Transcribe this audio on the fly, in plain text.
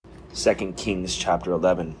2 Kings chapter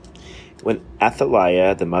 11. When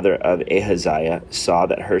Athaliah, the mother of Ahaziah, saw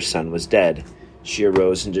that her son was dead, she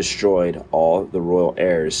arose and destroyed all the royal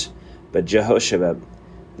heirs. But Jehoshaphat,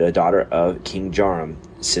 the daughter of King Joram,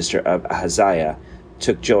 sister of Ahaziah,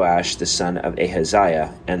 took Joash the son of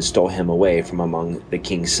Ahaziah and stole him away from among the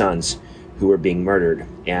king's sons who were being murdered,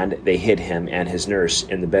 and they hid him and his nurse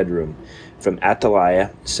in the bedroom from Athaliah,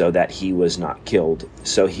 so that he was not killed.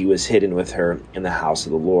 So he was hidden with her in the house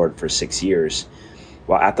of the Lord for 6 years,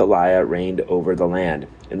 while Athaliah reigned over the land.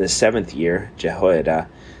 In the 7th year, Jehoiada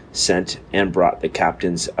sent and brought the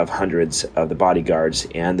captains of hundreds of the bodyguards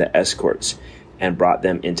and the escorts, and brought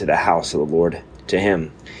them into the house of the Lord to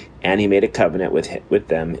him. And he made a covenant with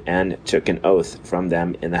them, and took an oath from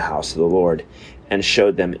them in the house of the Lord, and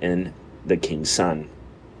showed them in the king's son.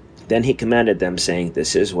 Then he commanded them, saying,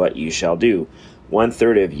 "This is what you shall do.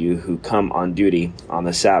 1/3 of you who come on duty on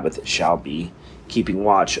the Sabbath shall be keeping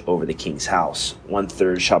watch over the king's house.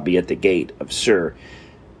 1/3 shall be at the gate of Sur,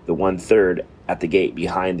 the 1/3 at the gate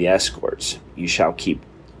behind the escorts. You shall keep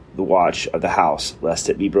the watch of the house, lest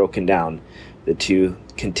it be broken down. The 2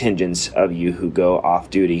 contingents of you who go off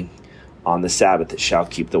duty on the Sabbath shall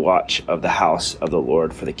keep the watch of the house of the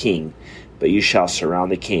Lord for the king. But you shall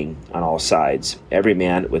surround the king on all sides, every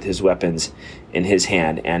man with his weapons in his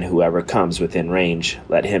hand, and whoever comes within range,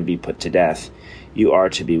 let him be put to death. You are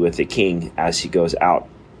to be with the king as he goes out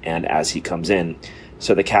and as he comes in."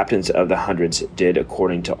 So the captains of the hundreds did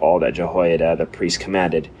according to all that Jehoiada the priest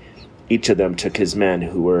commanded. Each of them took his men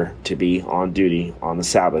who were to be on duty on the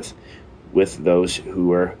Sabbath, with those who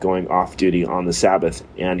were going off duty on the Sabbath,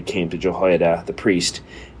 and came to Jehoiada the priest.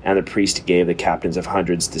 And the priest gave the captains of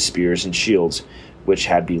hundreds the spears and shields which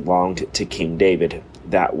had belonged to King David,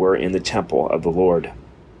 that were in the temple of the Lord.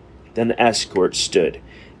 Then the escorts stood,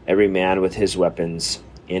 every man with his weapons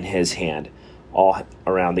in his hand, all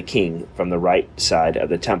around the king, from the right side of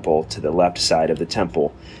the temple to the left side of the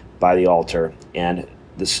temple, by the altar and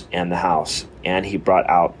the house. And he brought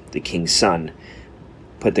out the king's son,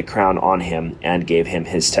 put the crown on him, and gave him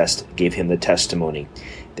the testimony.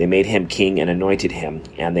 They made him king and anointed him,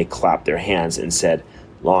 and they clapped their hands and said,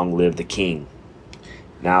 "Long live the king."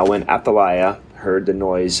 Now when Athaliah heard the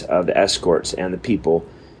noise of the escorts and the people,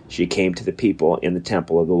 she came to the people in the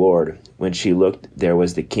temple of the Lord. When she looked, there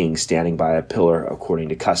was the king standing by a pillar according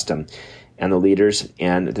to custom, and the leaders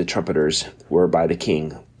and the trumpeters were by the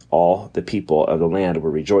king. All the people of the land were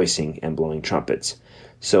rejoicing and blowing trumpets.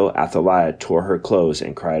 So Athaliah tore her clothes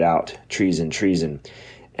and cried out, "Treason, treason!"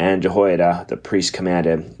 And Jehoiada the priest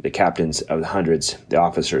commanded the captains of the hundreds, the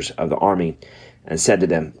officers of the army, and said to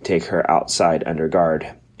them, "Take her outside under guard,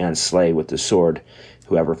 and slay with the sword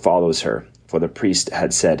whoever follows her." For the priest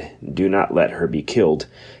had said, "Do not let her be killed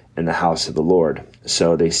in the house of the Lord."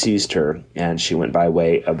 So they seized her, and she went by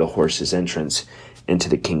way of the horses' entrance into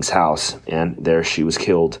the king's house, and there she was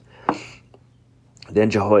killed. Then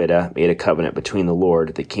Jehoiada made a covenant between the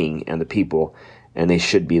Lord, the king, and the people, and they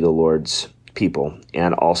should be the Lord's people,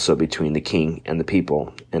 and also between the king and the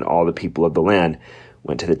people. And all the people of the land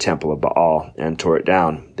went to the temple of Baal and tore it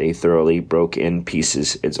down. They thoroughly broke in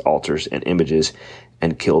pieces its altars and images,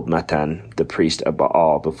 and killed Mattan, the priest of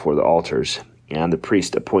Baal, before the altars. And the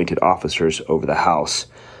priest appointed officers over the house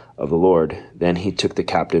of the Lord. Then he took the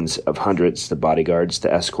captains of hundreds, the bodyguards,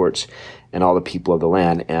 the escorts, and all the people of the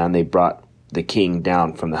land, and they brought the king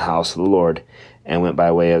down from the house of the Lord, and went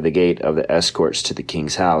by way of the gate of the escorts to the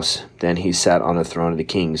king's house. Then he sat on the throne of the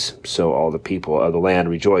kings. So all the people of the land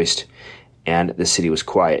rejoiced, and the city was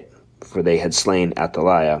quiet, for they had slain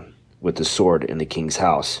Athaliah with the sword in the king's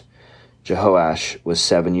house. Jehoash was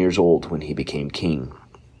 7 years old when he became king.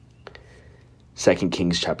 2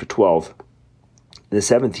 Kings chapter 12. In the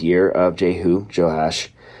 7th year of Jehu, Joash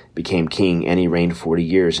became king, and he reigned 40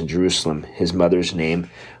 years in Jerusalem. His mother's name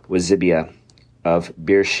was Zibiah of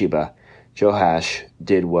Beersheba. Joash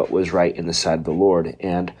did what was right in the sight of the Lord,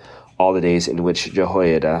 and all the days in which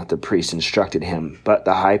Jehoiada the priest instructed him. But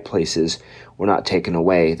the high places were not taken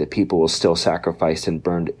away. The people still sacrificed and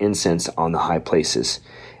burned incense on the high places.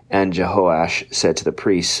 And Jehoash said to the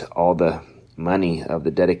priests, "All the money of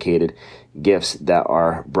the dedicated gifts that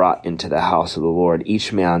are brought into the house of the Lord,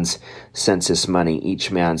 each man's census money,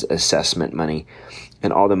 each man's assessment money,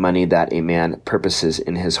 and all the money that a man purposes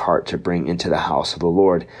in his heart to bring into the house of the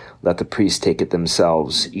Lord, let the priests take it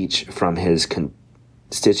themselves, each from his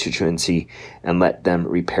constituency, and let them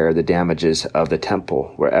repair the damages of the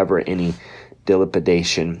temple, wherever any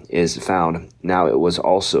dilapidation is found." Now it was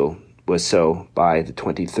so by the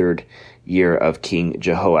 23rd year of King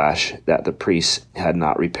Jehoash that the priests had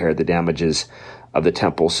not repaired the damages of the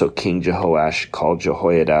temple. So King Jehoash called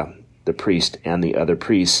Jehoiada the priest and the other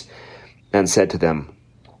priests and said to them,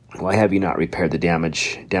 Why have you not repaired the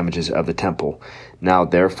damages of the temple? Now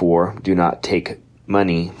therefore do not take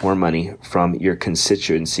more money from your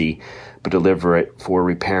constituency, but deliver it for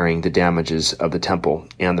repairing the damages of the temple.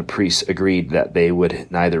 And the priests agreed that they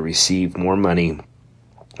would neither receive more money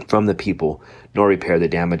from the people, nor repair the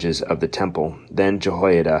damages of the temple. Then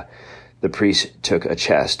Jehoiada the priest took a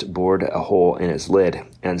chest, bored a hole in its lid,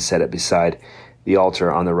 and set it beside the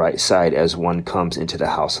altar on the right side as one comes into the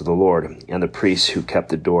house of the Lord. And the priests who kept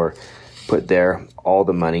the door put there all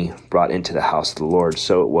the money brought into the house of the Lord.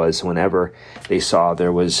 So it was, whenever they saw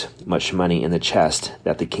there was much money in the chest,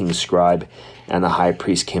 that the king's scribe and the high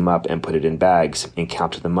priest came up and put it in bags, and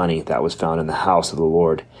counted the money that was found in the house of the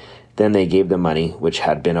Lord. Then they gave the money which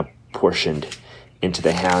had been apportioned into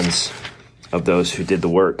the hands of those who did the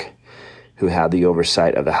work, who had the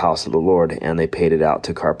oversight of the house of the Lord, and they paid it out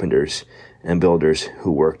to carpenters and builders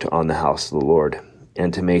who worked on the house of the Lord,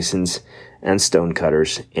 and to masons and stone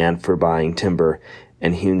cutters, and for buying timber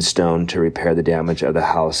and hewn stone to repair the damage of the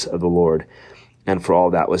house of the Lord, and for all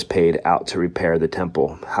that was paid out to repair the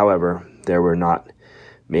temple. However, there were not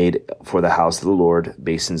made for the house of the Lord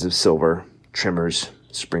basins of silver, trimmers,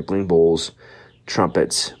 sprinkling bowls,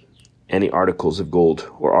 trumpets, any articles of gold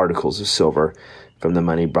or articles of silver from the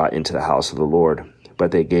money brought into the house of the Lord.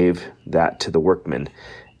 But they gave that to the workmen,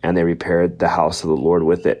 and they repaired the house of the Lord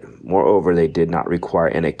with it. Moreover, they did not require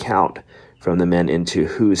an account from the men into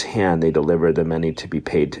whose hand they delivered the money to be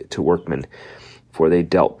paid to workmen, for they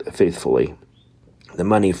dealt faithfully. The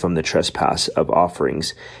money from the trespass of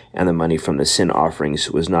offerings and the money from the sin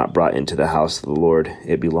offerings was not brought into the house of the Lord.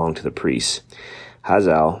 It belonged to the priests.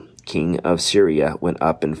 Hazael, king of Syria, went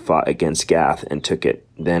up and fought against Gath and took it.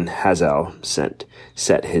 Then Hazael set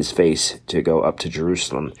his face to go up to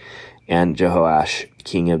Jerusalem. And Jehoash,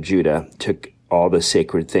 king of Judah, took all the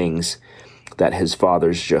sacred things that his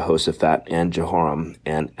fathers Jehoshaphat and Jehoram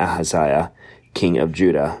and Ahaziah, king of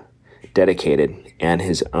Judah, dedicated, and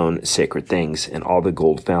his own sacred things, and all the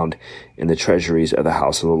gold found in the treasuries of the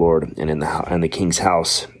house of the Lord and in the king's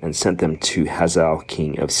house, and sent them to Hazael,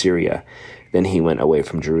 king of Syria. Then he went away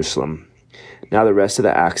from Jerusalem. Now the rest of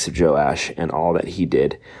the acts of Joash and all that he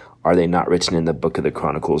did, are they not written in the book of the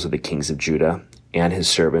Chronicles of the kings of Judah? And his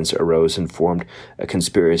servants arose and formed a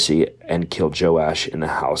conspiracy and killed Joash in the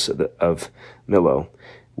house of Millo,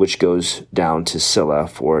 which goes down to Silla,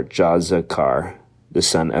 for Jozachar, the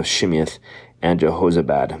son of Shimeath, and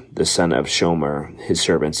Jehozabad, the son of Shomer, his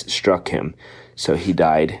servants, struck him. So he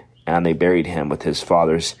died, and they buried him with his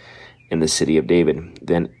fathers in the city of David.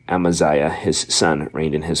 Then Amaziah, his son,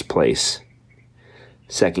 reigned in his place.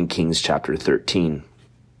 2 Kings chapter 13.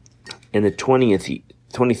 In the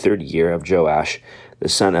 23rd year of Joash, the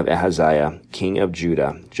son of Ahaziah, king of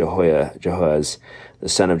Judah, Jehoaz, the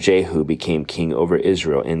son of Jehu, became king over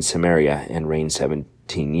Israel in Samaria, and reigned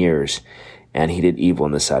 17 years. And he did evil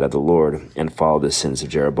in the sight of the Lord, and followed the sins of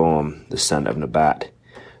Jeroboam, the son of Nebat,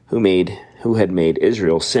 who had made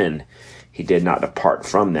Israel sin. He did not depart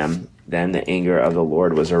from them. Then the anger of the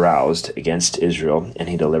Lord was aroused against Israel, and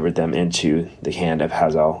he delivered them into the hand of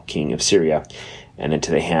Hazael, king of Syria, and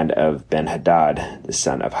into the hand of Ben-Hadad, the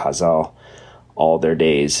son of Hazael, all their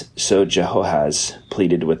days. So Jehoahaz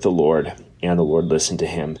pleaded with the Lord, and the Lord listened to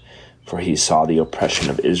him, for he saw the oppression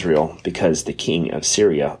of Israel, because the king of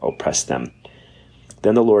Syria oppressed them.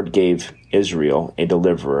 Then the Lord gave Israel a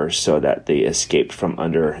deliverer, so that they escaped from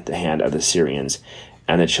under the hand of the Syrians,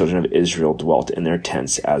 and the children of Israel dwelt in their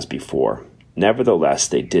tents as before. Nevertheless,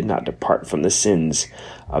 they did not depart from the sins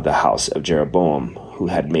of the house of Jeroboam, who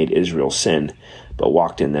had made Israel sin, but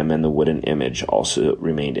walked in them, and the wooden image also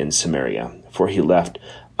remained in Samaria. For he left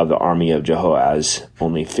of the army of Jehoaz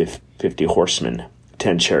only 50 horsemen,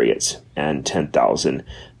 10 chariots, and 10,000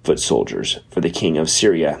 foot soldiers, for the king of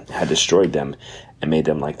Syria had destroyed them, and made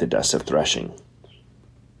them like the dust of threshing.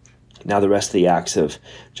 Now the rest of the acts of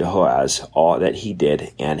Jehoaz, all that he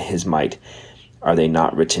did, and his might, are they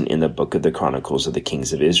not written in the book of the Chronicles of the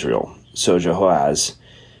kings of Israel? So Jehoaz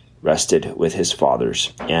rested with his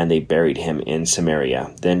fathers, and they buried him in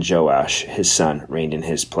Samaria. Then Joash his son reigned in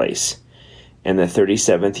his place. In the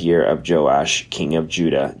 37th year of Joash king of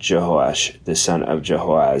Judah, Jehoash the son of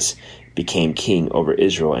Jehoaz became king over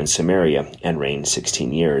Israel and Samaria, and reigned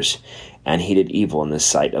 16 years. And he did evil in the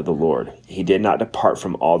sight of the Lord. He did not depart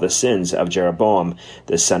from all the sins of Jeroboam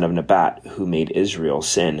the son of Nebat, who made Israel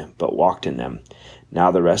sin, but walked in them.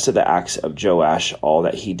 Now the rest of the acts of Joash, all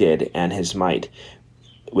that he did, and his might,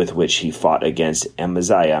 with which he fought against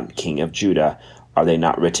Amaziah, king of Judah, are they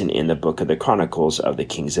not written in the book of the Chronicles of the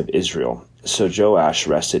kings of Israel? So Joash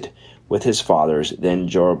rested with his fathers. Then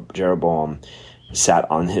Jeroboam sat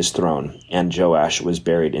on his throne, and Joash was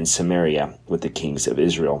buried in Samaria with the kings of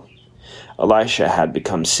Israel. Elisha had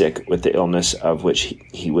become sick with the illness of which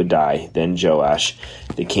he would die. Then Joash,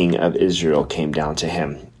 the king of Israel, came down to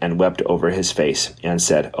him, and wept over his face, and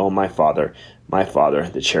said, O my father,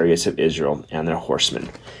 the chariots of Israel and their horsemen.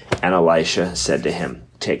 And Elisha said to him,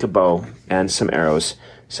 Take a bow and some arrows.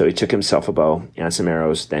 So he took himself a bow and some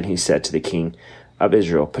arrows. Then he said to the king of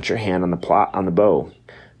Israel, Put your hand on the bow.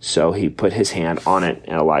 So he put his hand on it,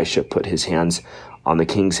 and Elisha put his hands on the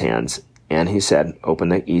king's hands. And he said, Open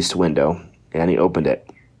the east window. And he opened it.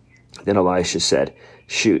 Then Elisha said,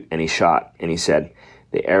 Shoot. And he shot. And he said,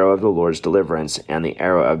 The arrow of the Lord's deliverance, and the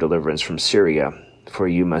arrow of deliverance from Syria. For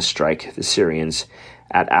you must strike the Syrians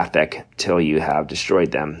at Aphek till you have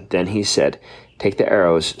destroyed them. Then he said, Take the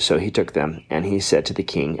arrows. So he took them. And he said to the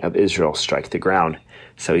king of Israel, Strike the ground.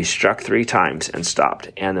 So he struck 3 times and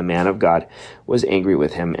stopped. And the man of God was angry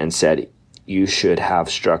with him and said, You should have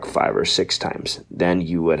struck 5 or 6 times. Then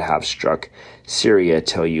you would have struck Syria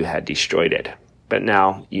till you had destroyed it. But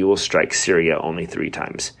now you will strike Syria only 3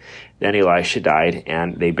 times. Then Elisha died,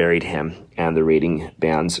 and they buried him. And the raiding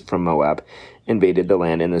bands from Moab invaded the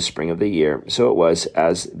land in the spring of the year. So it was,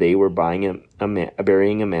 as they were burying a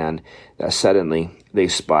man, that suddenly they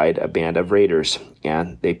spied a band of raiders,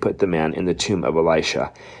 and they put the man in the tomb of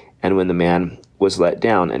Elisha. And when the man was let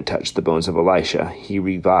down and touched the bones of Elisha, he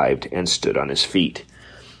revived and stood on his feet.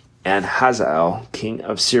 And Hazael, king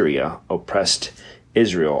of Syria, oppressed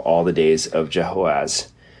Israel all the days of Jehoahaz.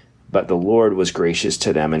 But the Lord was gracious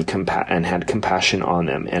to them and had compassion on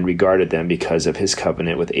them, and regarded them because of his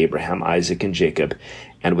covenant with Abraham, Isaac, and Jacob,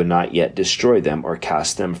 and would not yet destroy them or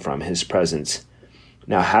cast them from his presence.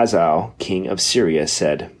 Now Hazael, king of Syria,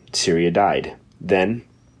 said, Syria died. Then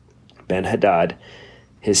Ben-Hadad,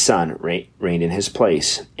 his son, reigned in his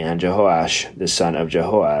place, and Jehoash, the son of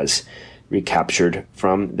Jehoahaz, recaptured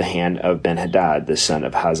from the hand of Ben-Hadad, the son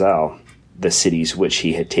of Hazael, the cities which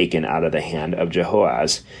he had taken out of the hand of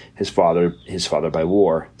Jehoahaz, his father by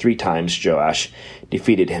war. 3 times Joash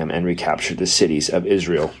defeated him and recaptured the cities of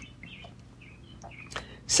Israel.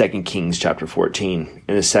 2 Kings chapter 14.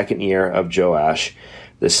 In the 2nd year of Joash,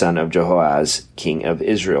 the son of Jehoahaz, king of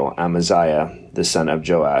Israel, Amaziah, the son of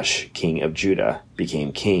Joash, king of Judah,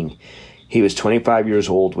 became king. He was 25 years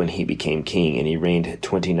old when he became king, and he reigned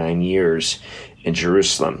 29 years in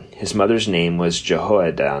Jerusalem. His mother's name was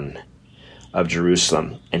Jehoaddan of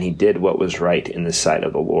Jerusalem, and he did what was right in the sight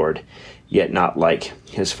of the Lord, yet not like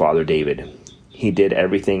his father David. He did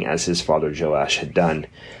everything as his father Joash had done.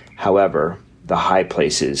 However, the high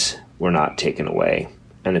places were not taken away,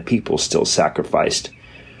 and the people still sacrificed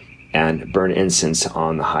and burned incense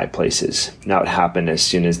on the high places. Now it happened, as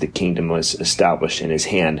soon as the kingdom was established in his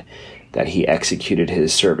hand, that he executed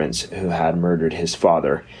his servants who had murdered his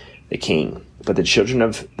father, the king. But the children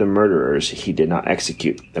of the murderers he did not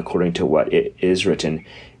execute, according to what it is written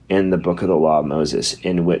in the book of the law of Moses,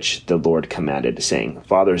 in which the Lord commanded, saying,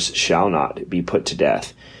 Fathers shall not be put to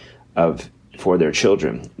death for their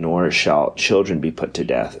children, nor shall children be put to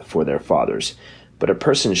death for their fathers, but a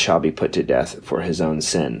person shall be put to death for his own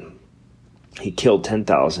sin. He killed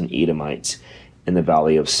 10,000 Edomites in the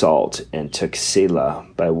valley of Salt, and took Selah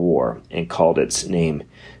by war, and called its name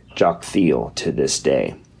Joktheel to this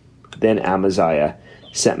day. Then Amaziah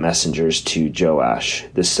sent messengers to Joash,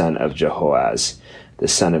 the son of Jehoahaz, the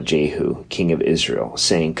son of Jehu, king of Israel,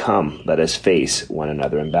 saying, Come, let us face one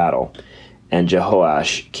another in battle. And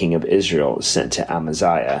Jehoash, king of Israel, sent to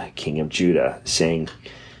Amaziah, king of Judah, saying,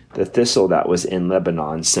 The thistle that was in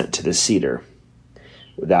Lebanon sent to the cedar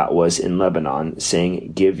that was in Lebanon,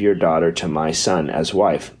 saying, Give your daughter to my son as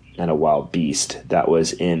wife. And a wild beast that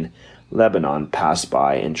was in Lebanon passed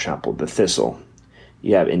by and trampled the thistle.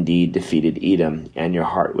 You have indeed defeated Edom, and your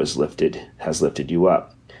heart has lifted you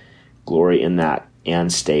up. Glory in that,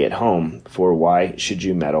 and stay at home, for why should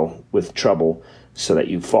you meddle with trouble, so that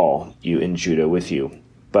you fall, you and Judah with you?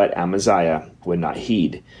 But Amaziah would not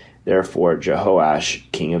heed. Therefore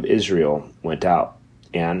Jehoash, king of Israel, went out.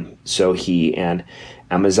 And so he and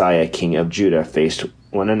Amaziah, king of Judah, faced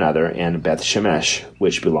one another in Beth-Shemesh,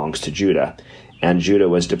 which belongs to Judah. And Judah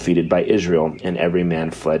was defeated by Israel, and every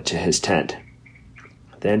man fled to his tent.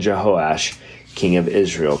 Then Jehoash, king of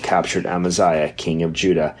Israel, captured Amaziah, king of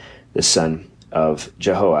Judah, the son of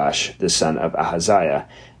Jehoash, the son of Ahaziah,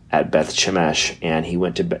 at Beth-Shemesh, and he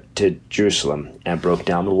went to Jerusalem, and broke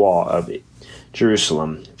down the wall of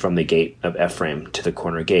Jerusalem from the gate of Ephraim to the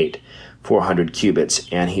corner gate, 400 cubits,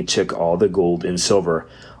 and he took all the gold and silver,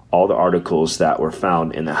 all the articles that were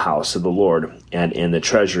found in the house of the Lord, and in the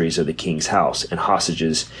treasuries of the king's house, and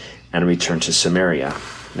hostages, and returned to Samaria.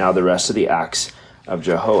 Now the rest of the acts of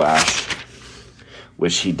Jehoash,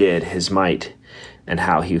 which he did, his might, and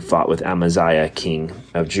how he fought with Amaziah, king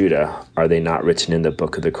of Judah, are they not written in the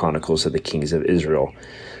book of the Chronicles of the kings of Israel?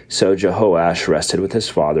 So Jehoash rested with his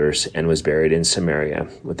fathers and was buried in Samaria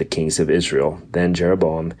with the kings of Israel. Then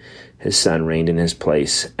Jeroboam, his son, reigned in his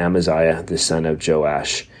place. Amaziah, the son of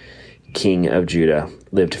Joash, king of Judah,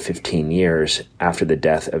 lived 15 years after the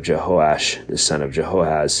death of Jehoash, the son of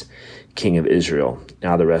Jehoahaz, king of Israel.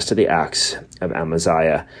 Now the rest of the acts of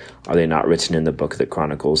Amaziah, are they not written in the book of the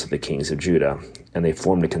Chronicles of the kings of Judah? And they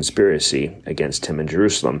formed a conspiracy against him in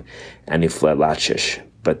Jerusalem, and he fled Lachish.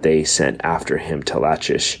 But they sent after him to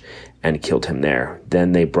Lachish and killed him there.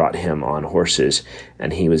 Then they brought him on horses,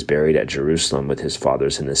 and he was buried at Jerusalem with his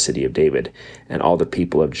fathers in the city of David. And all the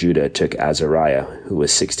people of Judah took Azariah, who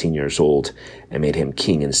was 16 years old, and made him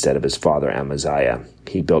king instead of his father Amaziah.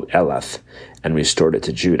 He built Elath and restored it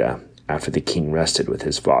to Judah, after the king rested with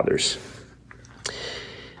his fathers.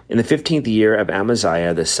 In the 15th year of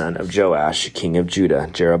Amaziah, the son of Joash, king of Judah,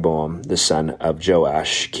 Jeroboam, the son of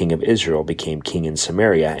Joash, king of Israel, became king in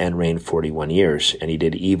Samaria and reigned 41 years. And he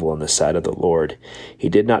did evil in the sight of the Lord. He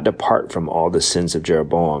did not depart from all the sins of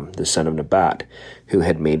Jeroboam, the son of Nebat, who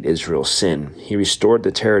had made Israel sin. He restored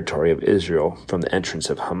the territory of Israel from the entrance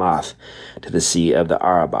of Hamath to the sea of the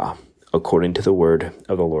Arabah, according to the word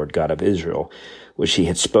of the Lord God of Israel, which he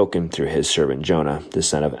had spoken through his servant Jonah, the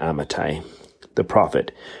son of Amittai, the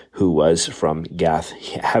prophet, who was from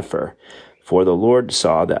Gath-hepher. For the Lord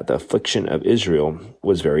saw that the affliction of Israel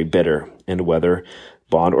was very bitter, and whether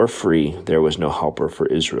bond or free, there was no helper for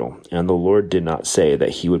Israel. And the Lord did not say that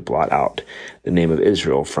he would blot out the name of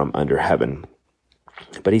Israel from under heaven.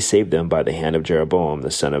 But he saved them by the hand of Jeroboam,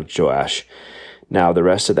 the son of Joash. Now the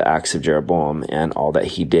rest of the acts of Jeroboam, and all that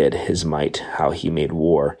he did, his might, how he made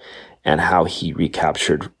war, and how he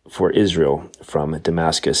recaptured for Israel from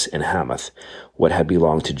Damascus and Hamath what had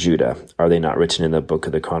belonged to Judah, are they not written in the book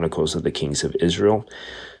of the Chronicles of the kings of Israel?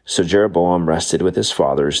 So Jeroboam rested with his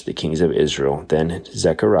fathers, the kings of Israel. Then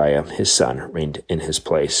Zechariah, his son, reigned in his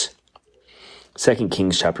place. 2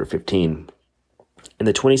 Kings chapter 15. In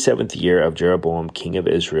the 27th year of Jeroboam, king of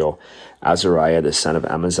Israel, Azariah, the son of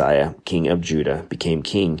Amaziah, king of Judah, became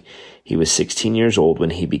king. He was 16 years old when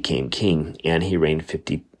he became king, and he reigned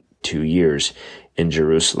 52 years in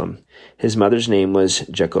Jerusalem. His mother's name was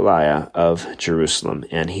Jecholiah of Jerusalem,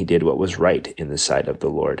 and he did what was right in the sight of the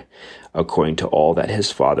Lord, according to all that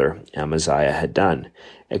his father Amaziah had done,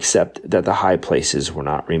 except that the high places were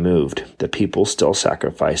not removed. The people still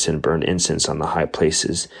sacrificed and burned incense on the high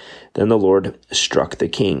places. Then the Lord struck the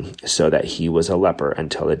king, so that he was a leper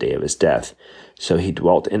until the day of his death. So he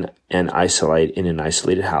dwelt in an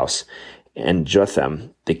isolated house, and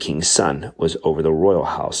Jotham, the king's son, was over the royal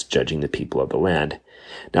house, judging the people of the land.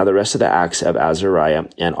 Now the rest of the acts of Azariah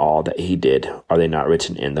and all that he did, are they not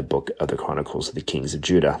written in the book of the Chronicles of the kings of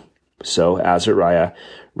Judah? So Azariah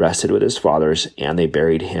rested with his fathers, and they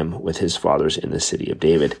buried him with his fathers in the city of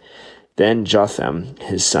David. Then Jotham,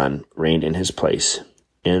 his son, reigned in his place.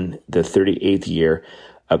 In the 38th year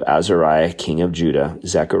of Azariah, king of Judah,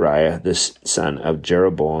 Zechariah, the son of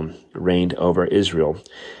Jeroboam, reigned over Israel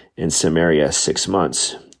in Samaria 6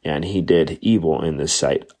 months, and he did evil in the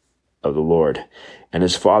sight of the Lord, and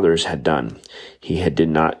his fathers had done. He did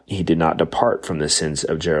not depart from the sins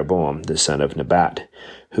of Jeroboam, the son of Nebat,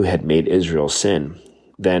 who had made Israel sin.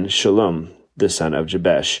 Then Shallum, the son of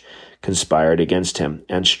Jabesh, conspired against him,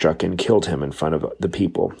 and struck and killed him in front of the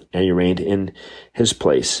people, and he reigned in his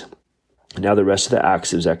place. Now the rest of the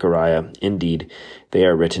acts of Zechariah, indeed, they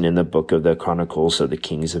are written in the book of the Chronicles of the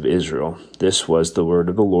kings of Israel. This was the word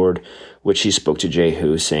of the Lord, which he spoke to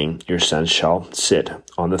Jehu, saying, Your son shall sit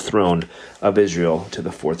on the throne of Israel to the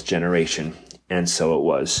 4th generation. And so it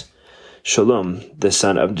was. Shallum, the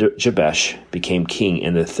son of Jabesh, became king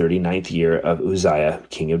in the 39th year of Uzziah,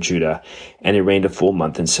 king of Judah, and he reigned a full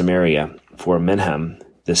month in Samaria. For Menahem,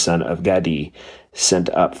 the son of Gadi, sent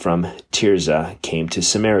up from Tirzah, came to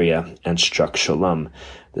Samaria, and struck Shallum,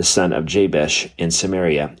 the son of Jabesh, in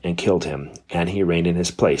Samaria, and killed him, and he reigned in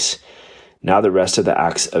his place. Now the rest of the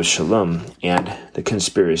acts of Shallum, and the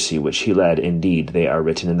conspiracy which he led, indeed, they are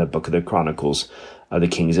written in the book of the Chronicles of the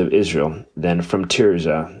kings of Israel. Then from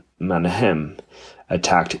Tirzah, Menahem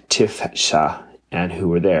attacked Tifsha, and who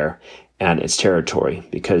were there, and its territory,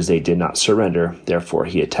 because they did not surrender. Therefore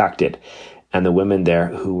he attacked it, and the women there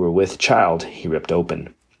who were with child he ripped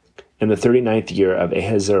open. In the 39th year of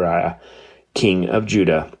Ahazariah, king of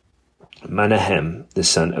Judah, Menahem, the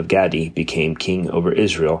son of Gadi, became king over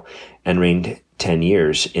Israel, and reigned 10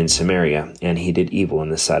 years in Samaria, and he did evil in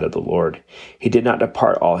the sight of the Lord. He did not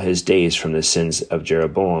depart all his days from the sins of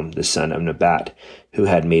Jeroboam, the son of Nebat, who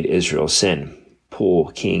had made Israel sin.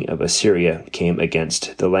 Pul, king of Assyria, came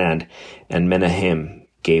against the land, and Menahem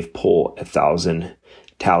gave Pul 1,000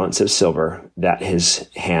 talents of silver, that his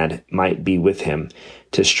hand might be with him,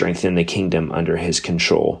 to strengthen the kingdom under his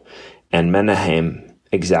control. And Menahem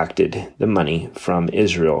exacted the money from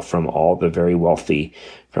Israel, from all the very wealthy,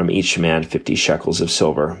 from each man 50 shekels of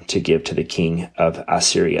silver, to give to the king of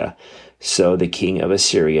Assyria. So the king of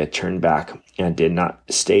Assyria turned back, and did not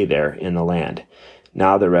stay there in the land.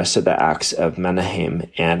 Now the rest of the acts of Menahem,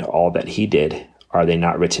 and all that he did, are they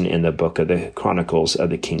not written in the book of the Chronicles of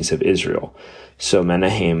the kings of Israel? So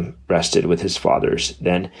Menahem rested with his fathers.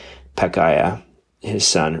 Then Pekahiah his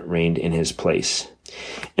son reigned in his place.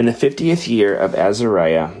 In the 50th year of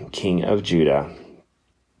Azariah king of Judah,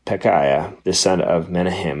 Pekahiah the son of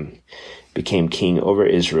Menahem became king over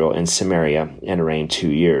Israel in Samaria, and reigned 2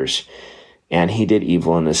 years. And he did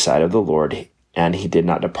evil in the sight of the Lord, and he did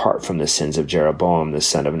not depart from the sins of Jeroboam the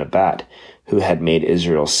son of Nebat, who had made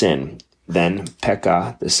Israel sin. Then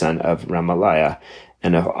Pekah the son of Remaliah,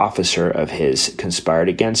 and an officer of his, conspired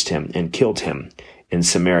against him, and killed him in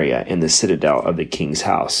Samaria, in the citadel of the king's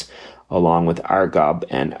house, along with Argob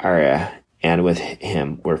and Ariah, and with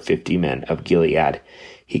him were 50 men of Gilead.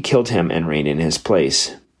 He killed him and reigned in his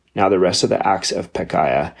place. Now the rest of the acts of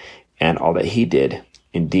Pekahiah, and all that he did,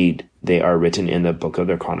 indeed, they are written in the book of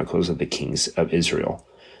the Chronicles of the kings of Israel.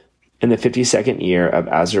 In the 52nd year of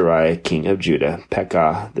Azariah king of Judah,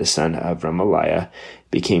 Pekah the son of Remaliah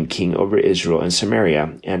became king over Israel in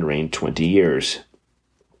Samaria, and reigned 20 years.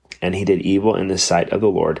 And he did evil in the sight of the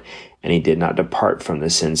Lord, and he did not depart from the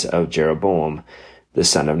sins of Jeroboam the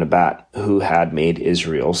son of Nebat, who had made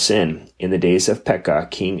Israel sin. In the days of Pekah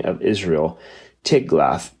king of Israel,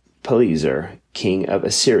 Tiglath-Pileser king of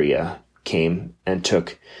Assyria came and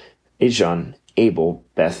took Ijon, Abel,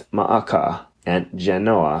 Beth-Maacah, and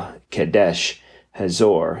Janoah, Kadesh,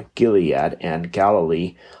 Hazor, Gilead, and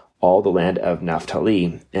Galilee, all the land of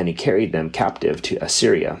Naphtali, and he carried them captive to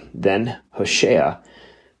Assyria. Then Hoshea,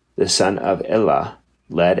 the son of Elah,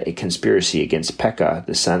 led a conspiracy against Pekah,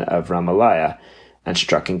 the son of Remaliah, and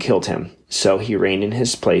struck and killed him. So he reigned in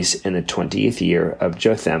his place in the 20th year of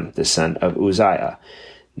Jotham, the son of Uzziah.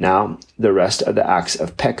 Now the rest of the acts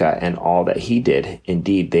of Pekah, and all that he did,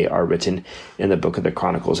 indeed they are written in the book of the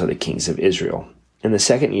Chronicles of the kings of Israel. In the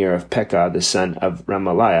 2nd year of Pekah, the son of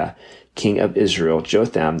Remaliah, king of Israel,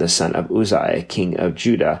 Jotham, the son of Uzziah, king of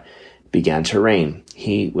Judah, began to reign.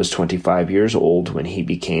 He was 25 years old when he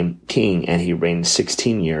became king, and he reigned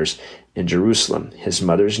 16 years in Jerusalem. His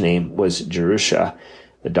mother's name was Jerusha,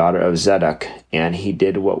 the daughter of Zadok, and he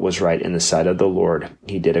did what was right in the sight of the Lord.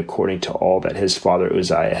 He did according to all that his father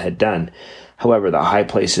Uzziah had done. However, the high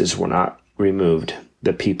places were not removed.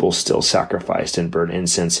 The people still sacrificed and burned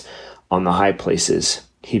incense on the high places.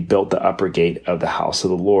 He built the upper gate of the house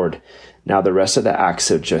of the Lord. Now the rest of the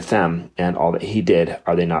acts of Jotham, and all that he did,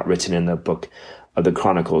 are they not written in the book of the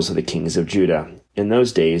Chronicles of the kings of Judah? In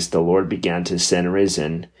those days the Lord began to send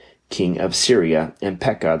Rezin, king of Syria, and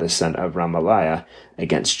Pekah the son of Remaliah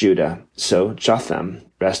against Judah. So Jotham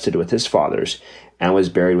rested with his fathers, and was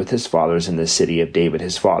buried with his fathers in the city of David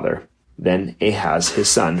his father. Then Ahaz his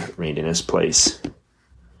son reigned in his place.